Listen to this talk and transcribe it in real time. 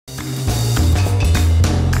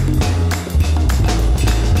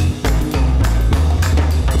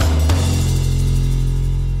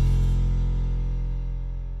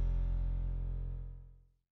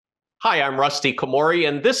Hi, I'm Rusty Komori,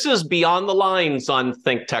 and this is Beyond the Lines on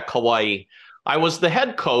ThinkTech Hawaii. I was the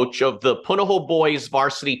head coach of the Punahou boys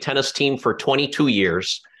varsity tennis team for 22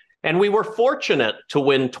 years, and we were fortunate to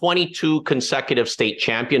win 22 consecutive state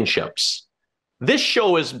championships. This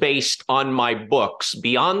show is based on my books,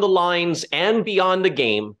 Beyond the Lines and Beyond the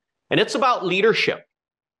Game, and it's about leadership,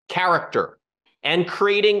 character, and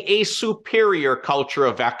creating a superior culture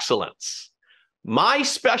of excellence. My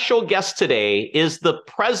special guest today is the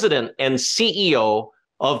president and CEO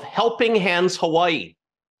of Helping Hands Hawaii.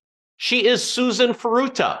 She is Susan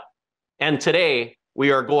Furuta, and today we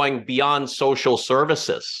are going beyond social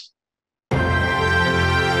services.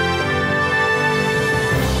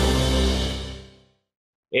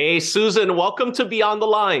 Hey, Susan, welcome to Beyond the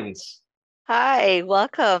Lines. Hi,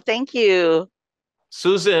 welcome. Thank you.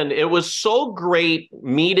 Susan, it was so great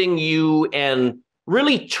meeting you and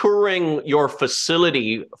really touring your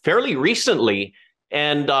facility fairly recently.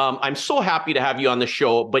 And I'm so happy to have you on the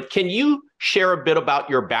show. But can you share a bit about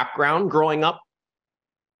your background growing up?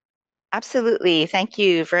 Absolutely. Thank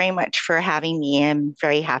you very much for having me. I'm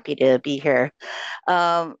very happy to be here.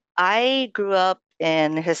 I grew up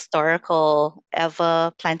in historical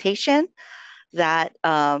Eva Plantation. That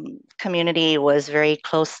community was very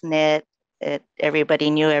close-knit. Everybody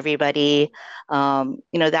knew everybody.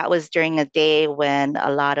 That was during a day when a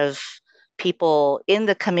lot of people in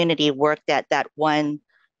the community worked at that one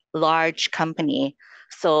large company.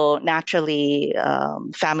 So naturally,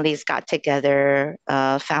 families got together,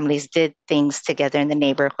 families did things together in the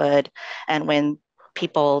neighborhood. And when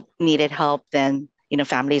people needed help, then,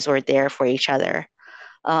 families were there for each other.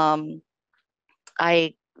 Um,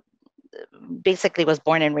 I basically was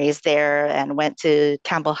born and raised there and went to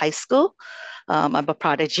Campbell High School. I'm a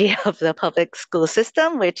prodigy of the public school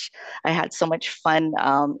system, which I had so much fun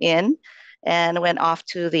in, and went off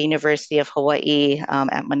to the University of Hawaii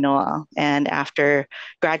at Manoa. And after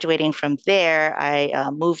graduating from there, I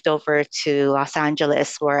moved over to Los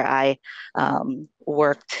Angeles, where I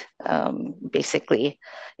worked basically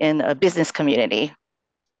in a business community.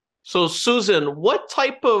 So, Susan, what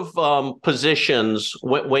type of positions,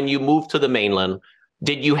 when you moved to the mainland,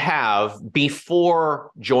 did you have before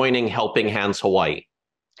joining Helping Hands Hawaii?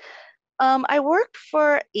 I worked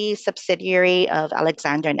for a subsidiary of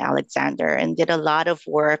Alexander and Alexander and did a lot of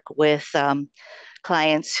work with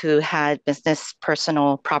clients who had business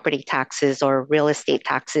personal property taxes or real estate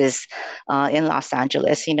taxes in Los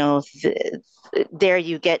Angeles. There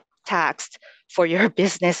you get taxed for your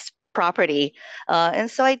business property. And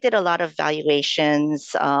so I did a lot of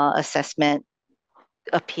valuations, assessment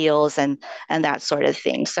appeals and that sort of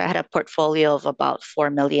thing. So I had a portfolio of about 4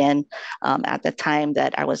 million at the time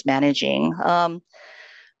that I was managing.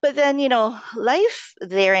 But then, life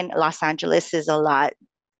there in Los Angeles is a lot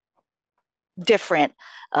different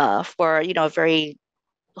for, a very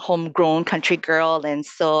homegrown country girl. And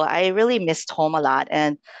so I really missed home a lot.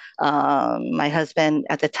 And my husband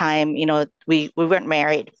at the time, we weren't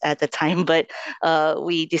married at the time, but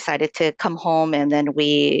we decided to come home, and then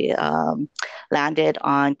we landed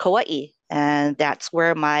on Kauai. And that's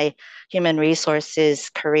where my human resources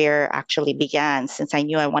career actually began, since I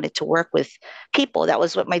knew I wanted to work with people. That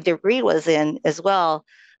was what my degree was in as well.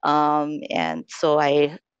 And so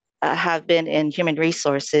I have been in human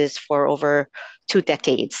resources for over 2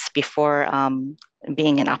 decades before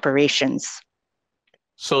being in operations.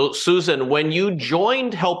 So, Susan, when you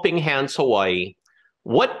joined Helping Hands Hawaii,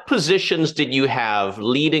 what positions did you have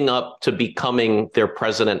leading up to becoming their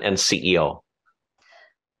president and CEO?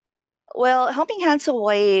 Well, Helping Hands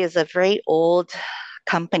Hawaii is a very old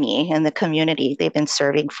company in the community. They've been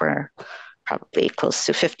serving for probably close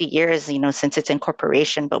to 50 years, since its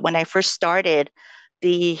incorporation. But when I first started,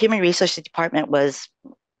 the human resources department was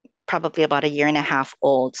probably about a year and a half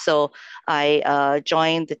old. So I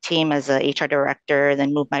joined the team as a HR director,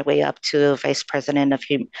 then moved my way up to vice president of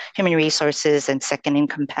human resources and second in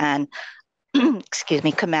command. Excuse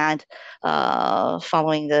me, command,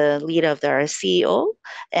 following the lead of their CEO.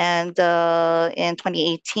 And in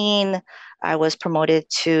 2018, I was promoted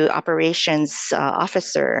to operations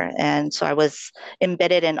officer. And so I was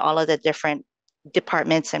embedded in all of the different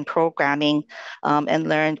departments and programming, and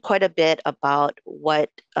learned quite a bit about what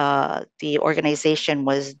the organization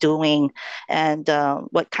was doing and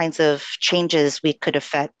what kinds of changes we could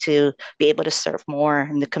affect to be able to serve more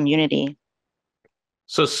in the community.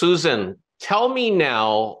 So, Susan, tell me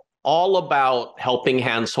now all about Helping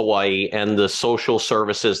Hands Hawaii and the social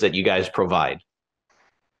services that you guys provide.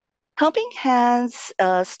 Helping Hands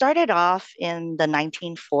started off in the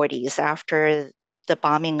 1940s after the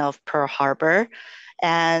bombing of Pearl Harbor,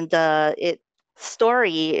 and it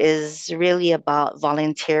story is really about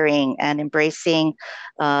volunteering and embracing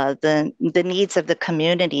the needs of the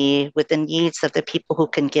community with the needs of the people who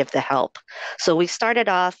can give the help. So we started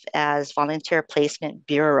off as Volunteer Placement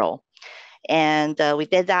Bureau. And we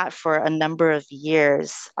did that for a number of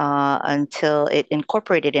years until it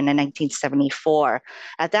incorporated in 1974.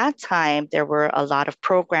 At that time, there were a lot of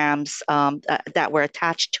programs that were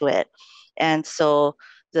attached to it. And so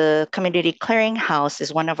the Community Clearinghouse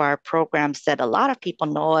is one of our programs that a lot of people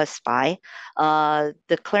know us by. The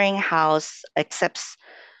Clearinghouse accepts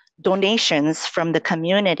donations from the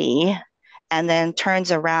community and then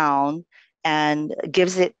turns around and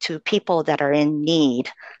gives it to people that are in need.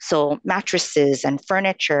 So mattresses and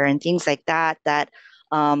furniture and things like that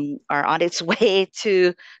are on its way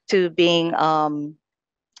to being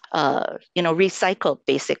recycled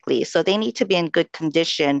basically. So they need to be in good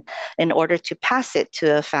condition in order to pass it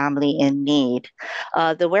to a family in need.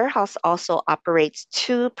 The warehouse also operates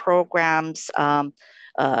two programs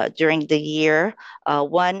during the year.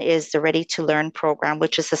 One is the Ready to Learn program,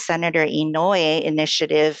 which is a Senator Inouye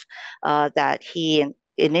initiative that he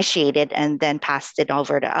initiated and then passed it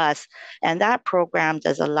over to us. And that program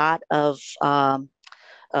does a lot of uh,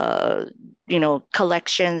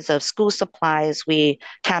 collections of school supplies. We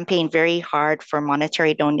campaign very hard for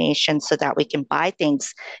monetary donations so that we can buy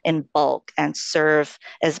things in bulk and serve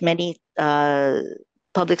as many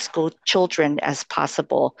public school children as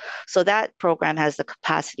possible. So that program has the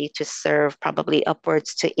capacity to serve probably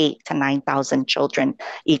upwards to 8,000 to 9,000 children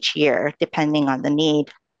each year, depending on the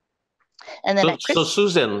need. And then So, at so Chris,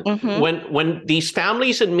 Susan, Mhm. when these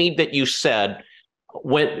families in need that you said,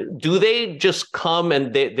 when do they just come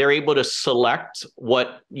and they're able to select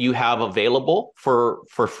what you have available for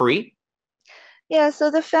free? Yeah,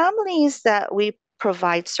 so the families that we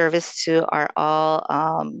provide service to are all,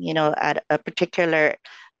 at a particular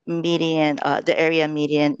median, the area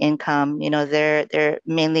median income. They're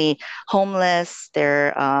mainly homeless.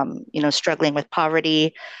 They're, struggling with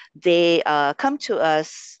poverty. They come to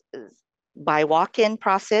us by walk-in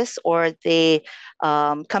process, or they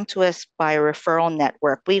come to us by referral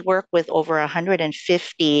network. We work with over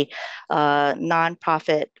 150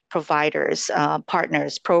 nonprofit providers,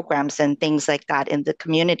 partners, programs, and things like that in the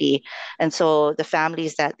community. And so the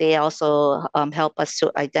families that they also help us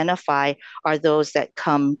to identify are those that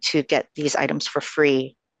come to get these items for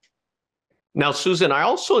free. Now, Susan, I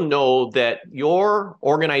also know that your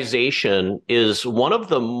organization is one of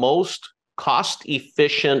the most cost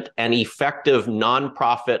efficient and effective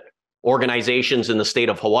nonprofit organizations in the state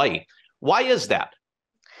of Hawaii. Why is that?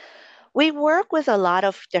 We work with a lot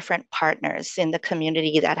of different partners in the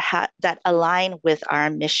community that align with our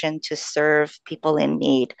mission to serve people in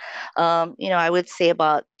need. I would say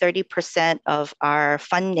about 30% of our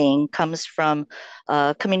funding comes from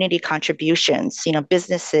community contributions.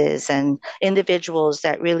 Businesses and individuals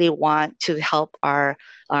that really want to help our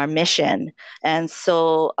mission. And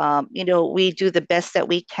so, we do the best that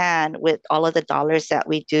we can with all of the dollars that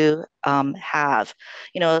we do have.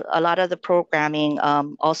 A lot of the programming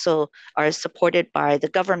also are supported by the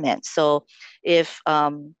government. So if,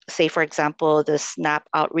 say, for example, the SNAP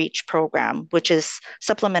outreach program, which is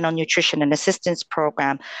Supplemental Nutrition and Assistance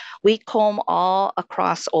Program, we comb all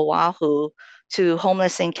across Oahu to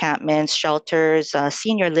homeless encampments, shelters,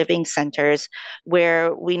 senior living centers,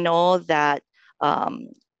 where we know that um,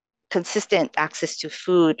 consistent access to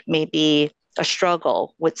food may be a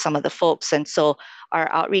struggle with some of the folks. And so our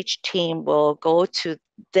outreach team will go to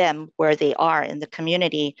them where they are in the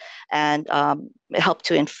community and help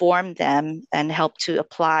to inform them and help to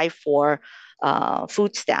apply for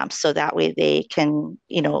food stamps so that way they can,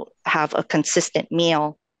 have a consistent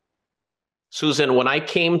meal. Susan, when I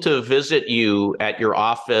came to visit you at your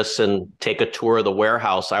office and take a tour of the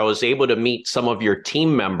warehouse, I was able to meet some of your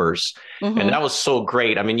team members. And Mm-hmm. that was so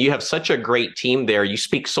great. I mean, you have such a great team there. You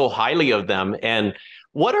speak so highly of them. And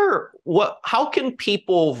how can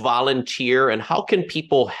people volunteer and how can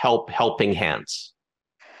people help helping hands?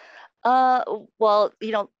 Uh, well,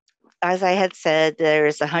 as I had said,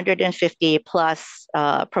 there's 150 plus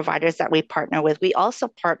providers that we partner with. We also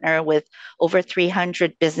partner with over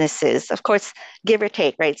 300 businesses. Of course, give or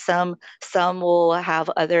take, right? Some will have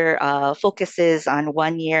other focuses on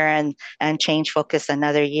one year and change focus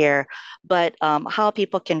another year. But how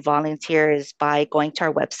people can volunteer is by going to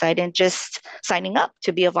our website and just signing up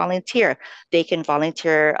to be a volunteer. They can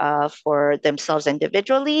volunteer for themselves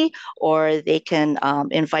individually, or they can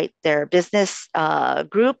invite their business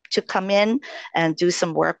group to come in and do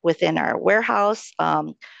some work within our warehouse.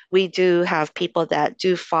 We do have people that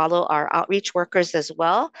do follow our outreach workers as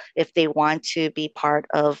well, if they want to be part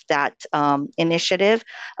of that initiative.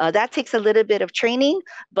 That takes a little bit of training,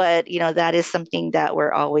 but that is something that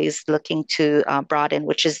we're always looking to broaden,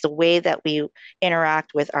 which is the way that we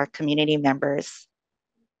interact with our community members.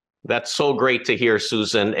 That's so great to hear,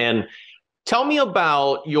 Susan. And tell me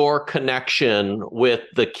about your connection with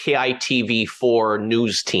the KITV4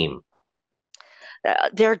 news team.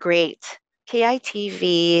 They're great.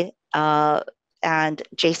 KITV and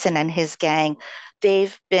Jason and his gang,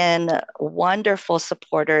 they've been wonderful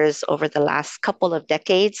supporters over the last couple of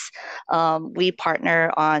decades. We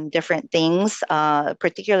partner on different things,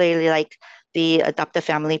 particularly like the Adopt a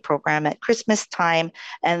Family program at Christmas time,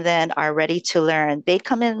 and then are Ready to Learn. They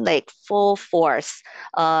come in like full force,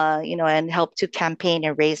 and help to campaign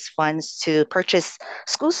and raise funds to purchase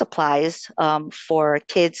school supplies for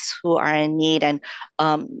kids who are in need and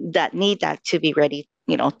that need that to be ready,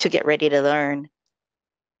 to get ready to learn.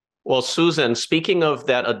 Well, Susan, speaking of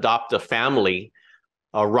that Adopt a Family,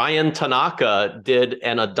 Ryan Tanaka did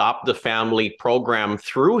an Adopt a Family program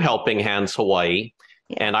through Helping Hands Hawaii.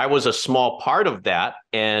 Yeah. And I was a small part of that.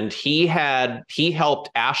 And he helped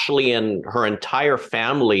Ashley and her entire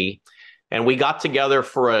family. And we got together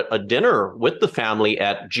for a dinner with the family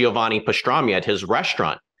at Giovanni Pastrami at his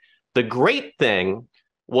restaurant. The great thing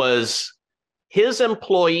was his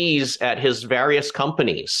employees at his various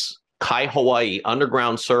companies, Kai Hawaii,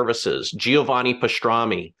 Underground Services, Giovanni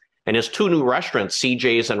Pastrami, and his two new restaurants,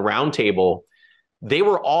 CJ's and Roundtable, they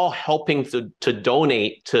were all helping to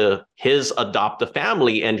donate to his Adopt a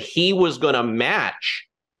Family, and he was going to match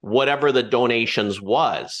whatever the donations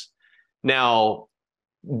was. Now,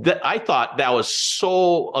 I thought that was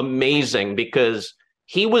so amazing because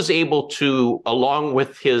he was able to, along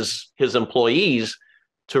with his employees,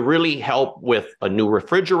 to really help with a new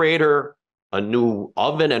refrigerator, a new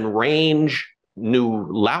oven and range, new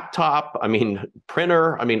laptop,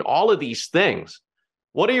 printer, all of these things.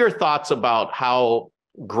 What are your thoughts about how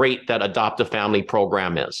great that Adopt a Family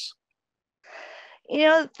program is?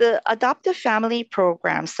 The Adopt a Family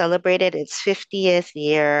program celebrated its 50th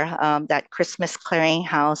year, that Christmas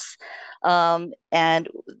clearinghouse. And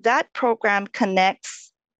that program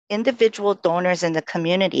connects individual donors in the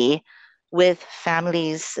community with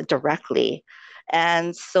families directly.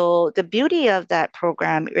 And so the beauty of that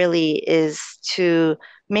program really is to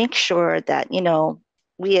make sure that,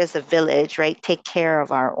 we as a village, right, take care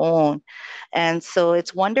of our own. And so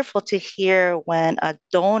it's wonderful to hear when a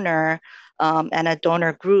donor and a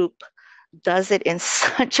donor group does it in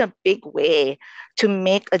such a big way to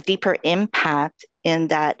make a deeper impact in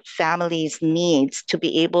that family's needs, to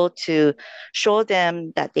be able to show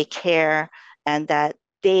them that they care and that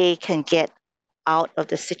they can get out of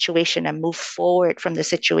the situation and move forward from the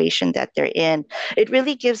situation that they're in. It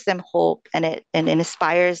really gives them hope, and it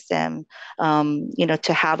inspires them,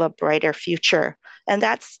 to have a brighter future. And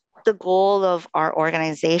that's the goal of our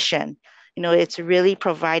organization. It's really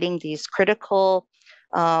providing these critical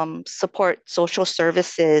support social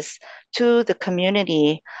services to the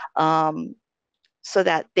community, so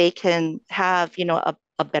that they can have,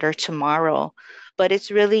 a better tomorrow. But it's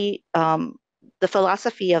really the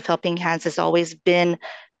philosophy of Helping Hands has always been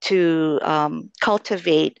to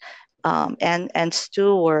cultivate and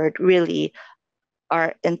steward really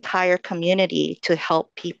our entire community to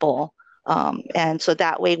help people. And so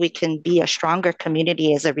that way we can be a stronger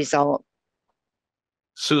community as a result.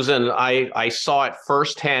 Susan, I saw it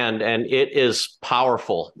firsthand, and it is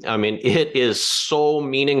powerful. It is so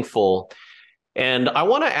meaningful. And I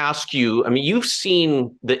want to ask you, you've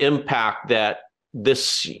seen the impact that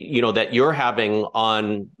that you're having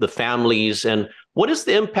on the families, and what is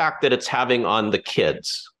the impact that it's having on the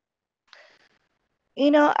kids?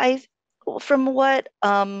 From what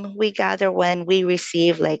we gather when we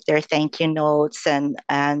receive like their thank you notes and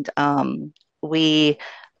we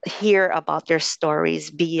hear about their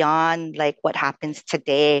stories beyond like what happens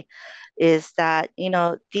today, is that,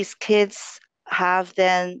 these kids have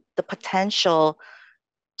then the potential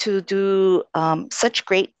to do such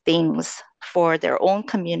great things for their own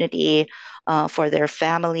community, for their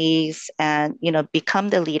families, and become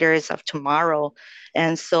the leaders of tomorrow.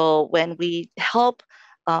 And so when we help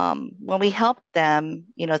them,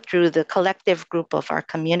 through the collective group of our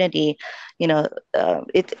community,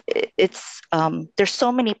 it's there's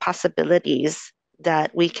so many possibilities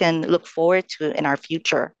that we can look forward to in our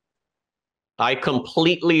future. I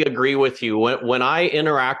completely agree with you. When I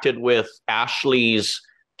interacted with Ashley's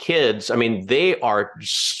kids, they are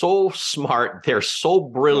so smart. They're so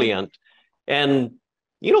brilliant. And,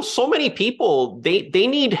 so many people, they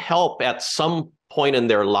need help at some point in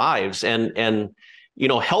their lives. And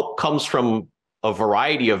help comes from a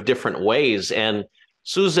variety of different ways. And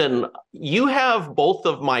Susan, you have both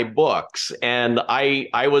of my books, and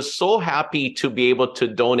I was so happy to be able to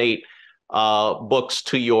donate books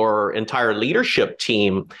to your entire leadership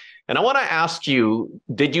team. And I want to ask you,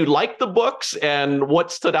 did you like the books, and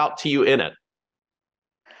what stood out to you in it?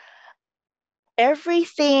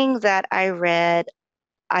 Everything that I read,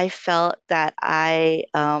 I felt that I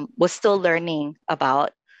was still learning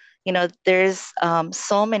about. There's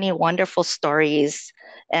so many wonderful stories.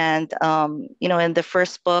 And, in the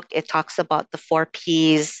first book, it talks about the 4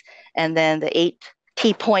 Ps and then the 8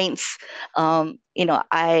 key points.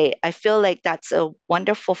 I feel like that's a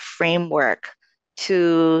wonderful framework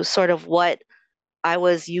to sort of what I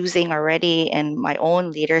was using already in my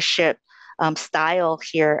own leadership style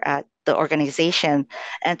here at the organization,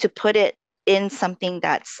 and to put it in something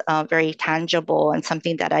that's very tangible and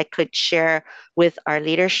something that I could share with our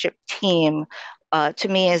leadership team, to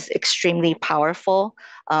me is extremely powerful.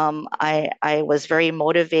 I was very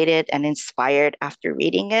motivated and inspired after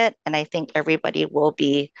reading it, and I think everybody will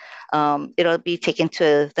be, it'll be taken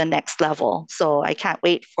to the next level. So I can't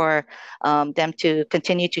wait for them to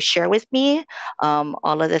continue to share with me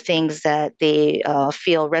all of the things that they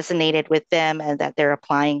feel resonated with them and that they're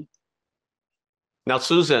applying. Now,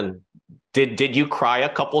 Susan, did you cry a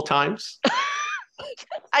couple times?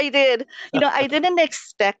 I did. I didn't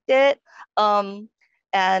expect it. Um,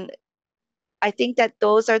 and I think that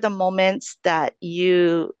those are the moments that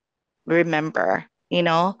you remember.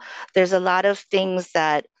 There's a lot of things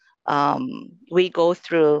that we go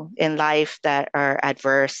through in life that are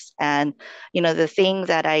adverse. And, the thing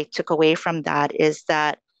that I took away from that is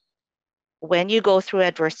that when you go through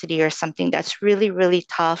adversity or something that's really, really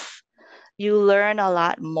tough, you learn a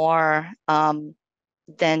lot more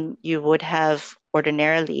than you would have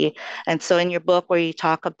ordinarily. And so in your book, where you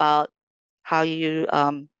talk about how you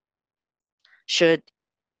should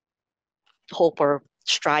hope or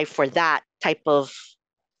strive for that type of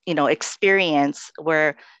experience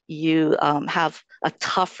where you have a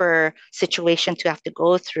tougher situation to have to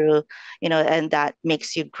go through, and that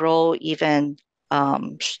makes you grow even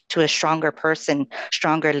to a stronger person,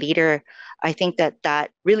 stronger leader. I think that that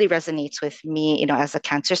really resonates with me, as a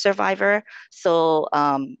cancer survivor. So,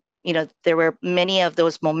 there were many of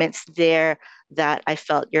those moments there that I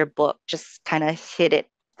felt your book just kind of hit it,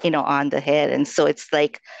 on the head. And so it's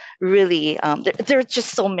like really, there are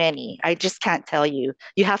just so many. I just can't tell you.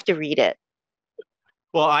 You have to read it.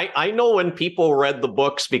 Well, I know when people read the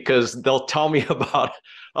books because they'll tell me about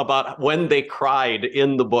when they cried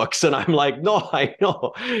in the books, and I'm like, no, I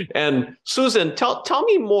know. And Susan, tell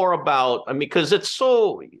me more about. I mean, because it's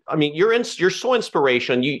so. I mean, you're so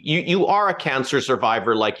inspirational. You are a cancer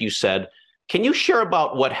survivor, like you said. Can you share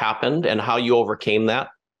about what happened and how you overcame that?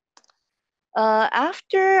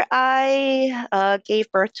 After I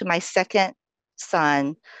gave birth to my second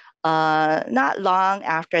son, not long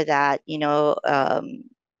after that,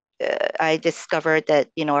 I discovered that,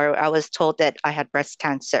 or I was told that I had breast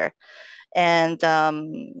cancer. And,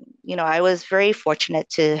 I was very fortunate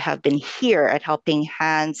to have been here at Helping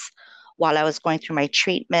Hands while I was going through my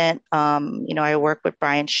treatment. I worked with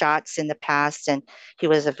Brian Schatz in the past, and he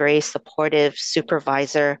was a very supportive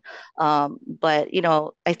supervisor. But,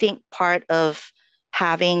 I think part of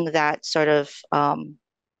having that sort of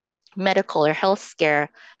medical or health scare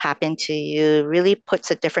happen to you really puts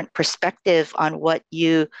a different perspective on what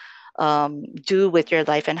you do with your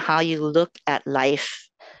life and how you look at life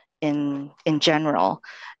in general.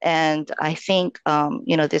 And I think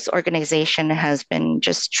this organization has been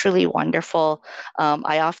just truly wonderful.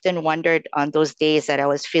 I often wondered on those days that I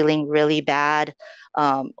was feeling really bad,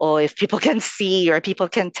 or if people can see or people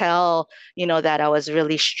can tell, that I was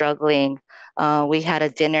really struggling. We had a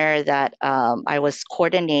dinner that I was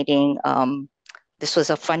coordinating. This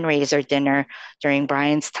was a fundraiser dinner during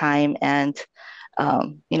Brian's time, and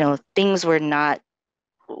things were not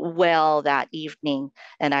well that evening,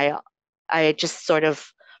 and I just sort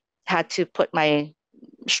of had to put my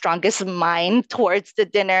strongest mind towards the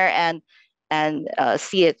dinner and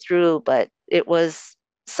see it through. But it was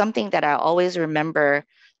something that I always remember,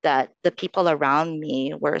 that the people around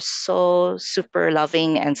me were so super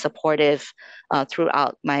loving and supportive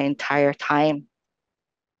throughout my entire time.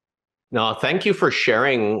 No, thank you for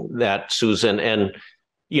sharing that, Susan. And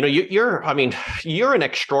I mean, you're an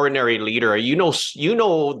extraordinary leader. You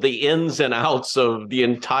know the ins and outs of the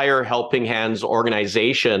entire Helping Hands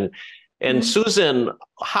organization. And Mhm. Susan,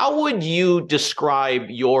 how would you describe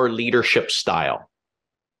your leadership style?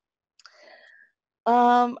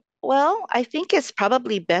 Well, I think it's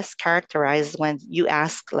probably best characterized when you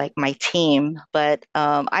ask like my team, but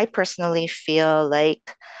I personally feel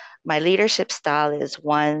like my leadership style is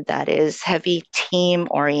one that is heavy team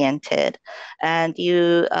oriented, and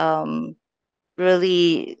you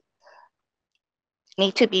really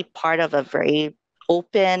need to be part of a very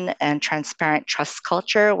open and transparent trust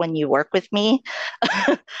culture when you work with me.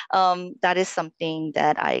 That is something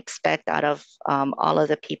that I expect out of all of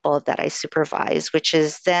the people that I supervise, which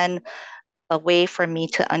is then a way for me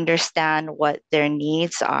to understand what their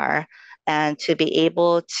needs are and to be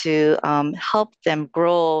able to help them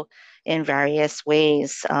grow in various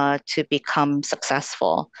ways to become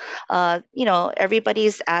successful.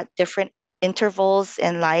 Everybody's at different intervals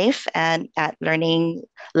in life and at learning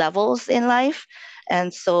levels in life.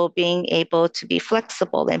 And so being able to be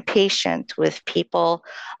flexible and patient with people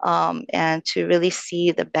and to really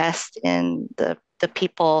see the best in the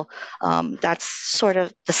people, that's sort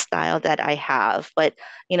of the style that I have. But,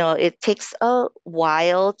 it takes a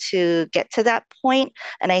while to get to that point.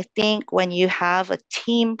 And I think when you have a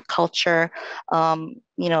team culture, um,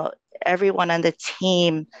 you know, everyone on the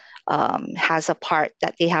team has a part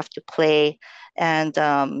that they have to play. And,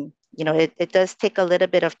 it does take a little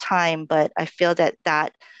bit of time, but I feel that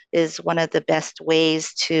that is one of the best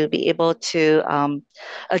ways to be able to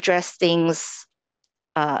address things,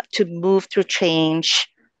 to move through change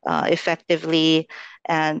effectively,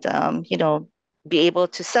 and be able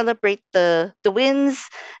to celebrate the wins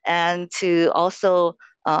and to also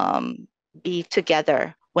um, be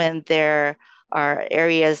together when there are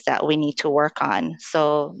areas that we need to work on.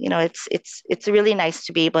 So it's really nice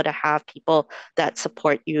to be able to have people that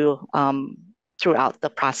support you throughout the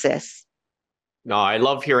process. No, I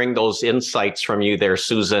love hearing those insights from you there,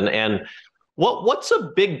 Susan. And what's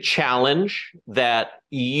a big challenge that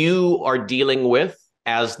you are dealing with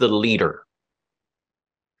as the leader?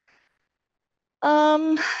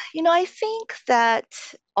 Um, I think that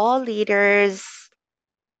all leaders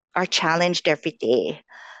are challenged every day.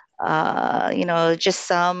 Just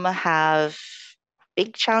some have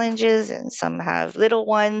big challenges and some have little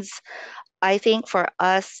ones. I think for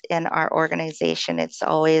us in our organization, it's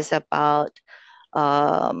always about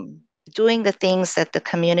um, doing the things that the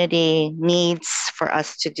community needs for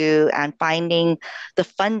us to do and finding the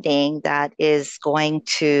funding that is going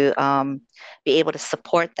to be able to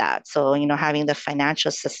support that. So, having the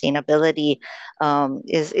financial sustainability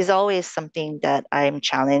is always something that I'm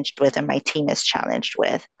challenged with and my team is challenged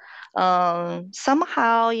with.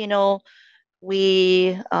 Somehow,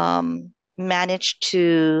 we manage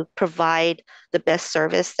to provide the best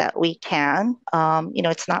service that we can.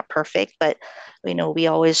 It's not perfect, but we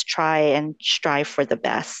always try and strive for the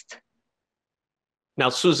best. Now,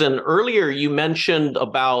 Susan, earlier you mentioned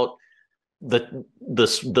about the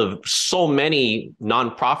so many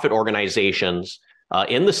nonprofit organizations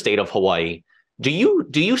in the state of Hawaii. Do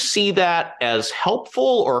you see that as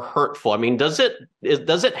helpful or hurtful? I mean, does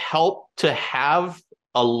it help to have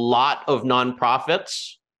a lot of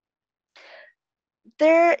nonprofits?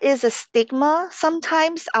 There is a stigma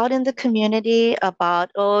sometimes out in the community about,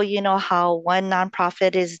 oh, how one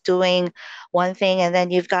nonprofit is doing one thing, and then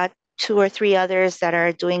you've got two or three others that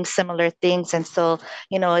are doing similar things. And so,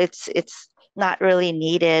 it's not really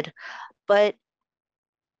needed. But,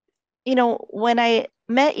 when I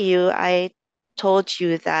met you, I told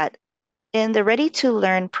you that in the Ready to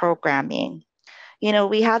Learn programming,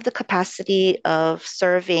 we have the capacity of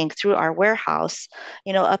serving through our warehouse,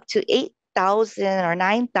 up to 8,000 or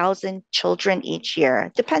 9,000 children each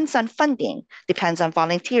year. Depends on funding, depends on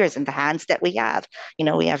volunteers and the hands that we have.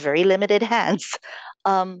 We have very limited hands.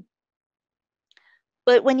 Um,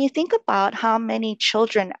 but when you think about how many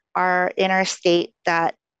children are in our state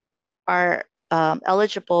that are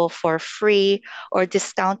eligible for free or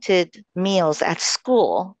discounted meals at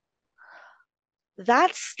school,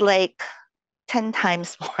 that's like 10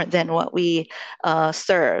 times more than what we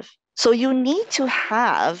serve. So you need to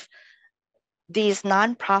have these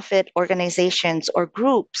nonprofit organizations or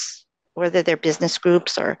groups, whether they're business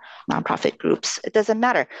groups or nonprofit groups, it doesn't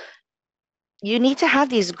matter. You need to have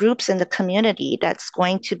these groups in the community that's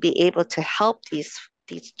going to be able to help these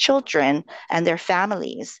children and their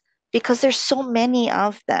families because there's so many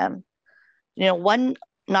of them. One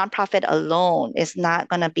nonprofit alone is not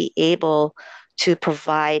going to be able to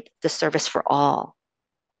provide the service for all.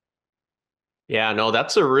 Yeah, no,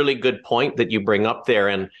 that's a really good point that you bring up there.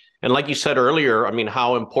 And like you said earlier, I mean,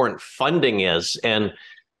 how important funding is. And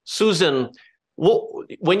Susan,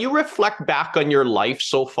 when you reflect back on your life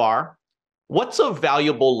so far, what's a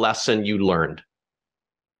valuable lesson you learned?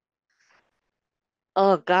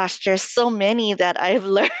 Oh gosh, there's so many that I've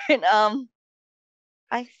learned.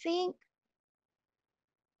 I think,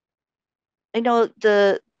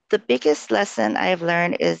 the biggest lesson I've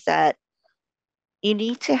learned is that you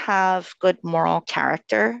need to have good moral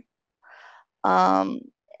character. Um,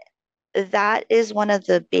 that is one of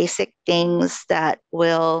the basic things that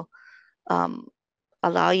will um,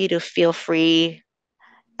 allow you to feel free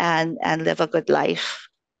and live a good life.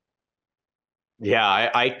 Yeah,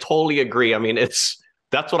 I totally agree. I mean,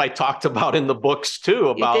 that's what I talked about in the books too, You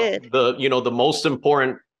about did. the most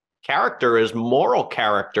important character is moral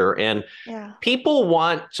character. And Yeah. people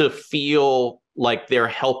want to feel like they're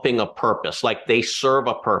helping a purpose, like they serve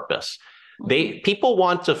a purpose. Hmm. People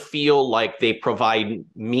want to feel like they provide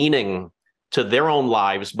meaning to their own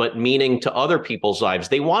lives, but meaning to other people's lives.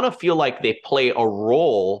 They want to feel like they play a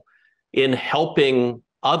role in helping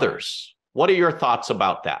others. What are your thoughts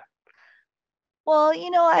about that? Well,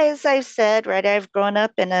 as I've said, right, I've grown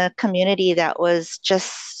up in a community that was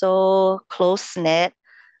just so close knit,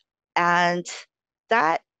 and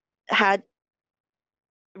that had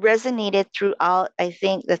resonated throughout, I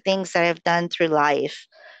think, the things that I've done through life.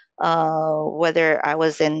 Whether I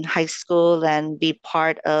was in high school and be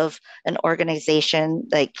part of an organization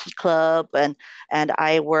like Key Club, and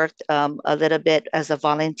I worked a little bit as a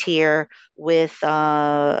volunteer with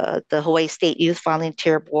the Hawaii State Youth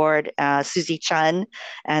Volunteer Board, Susie Chun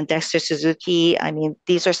and Dexter Suzuki. I mean,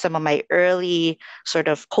 these are some of my early sort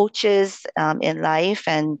of coaches in life,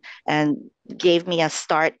 and gave me a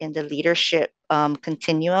start in the leadership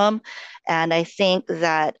continuum. And I think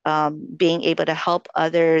that being able to help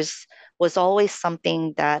others was always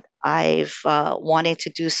something that I've wanted to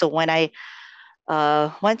do. So when I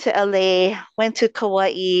went to LA, went to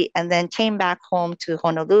Kauai, and then came back home to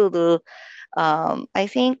Honolulu, I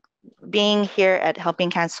think being here at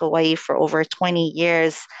Helping Hands Hawaii for over 20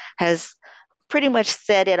 years has pretty much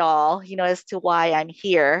said it all, as to why I'm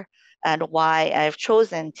here and why I've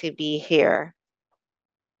chosen to be here.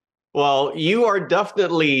 Well, you are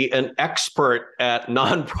definitely an expert at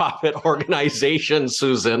nonprofit organizations,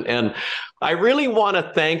 Susan. And I really want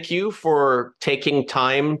to thank you for taking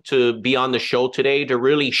time to be on the show today to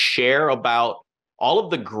really share about all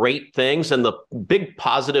of the great things and the big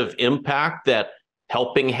positive impact that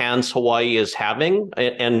Helping Hands Hawaii is having,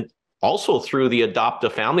 and also through the Adopt a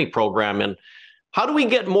Family program. And how do we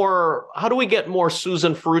get more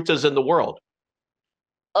Susan Furutas in the world?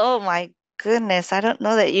 Oh my goodness. I don't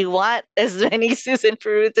know that you want as many Susan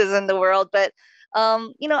Furutas in the world, but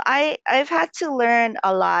I've had to learn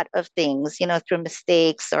a lot of things, through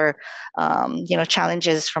mistakes or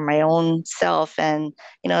challenges from my own self. And,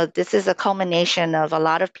 this is a culmination of a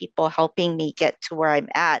lot of people helping me get to where I'm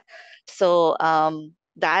at. So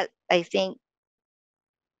that I think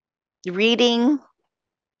reading,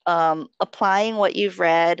 applying what you've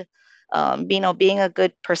read, being a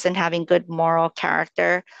good person, having good moral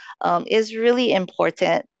character, is really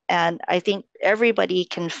important. And I think everybody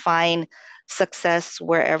can find success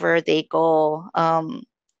wherever they go,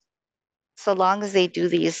 so long as they do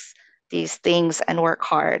these things and work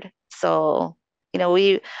hard. So,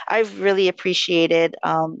 I've really appreciated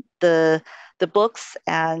the books,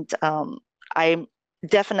 and I'm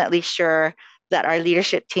definitely sure that our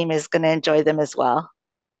leadership team is going to enjoy them as well.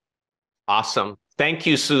 Awesome. Thank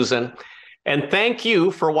you, Susan. And thank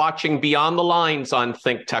you for watching Beyond the Lines on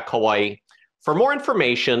ThinkTech Hawaii. For more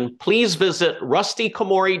information, please visit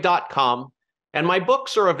rustykomori.com, and my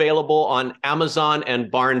books are available on Amazon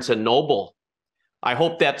and Barnes & Noble. I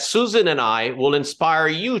hope that Susan and I will inspire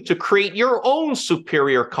you to create your own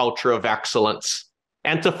superior culture of excellence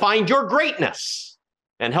and to find your greatness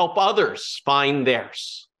and help others find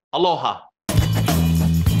theirs. Aloha.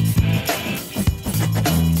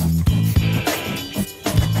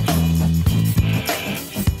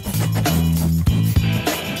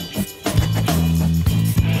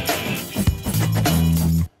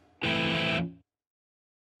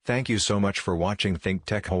 Thank you so much for watching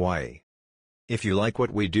ThinkTech Hawaii. If you like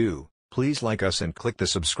what we do, please like us and click the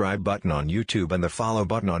subscribe button on YouTube and the follow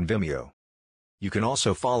button on Vimeo. You can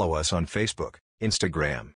also follow us on Facebook,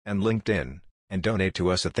 Instagram, and LinkedIn, and donate to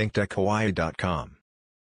us at thinktechhawaii.com.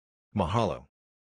 Mahalo.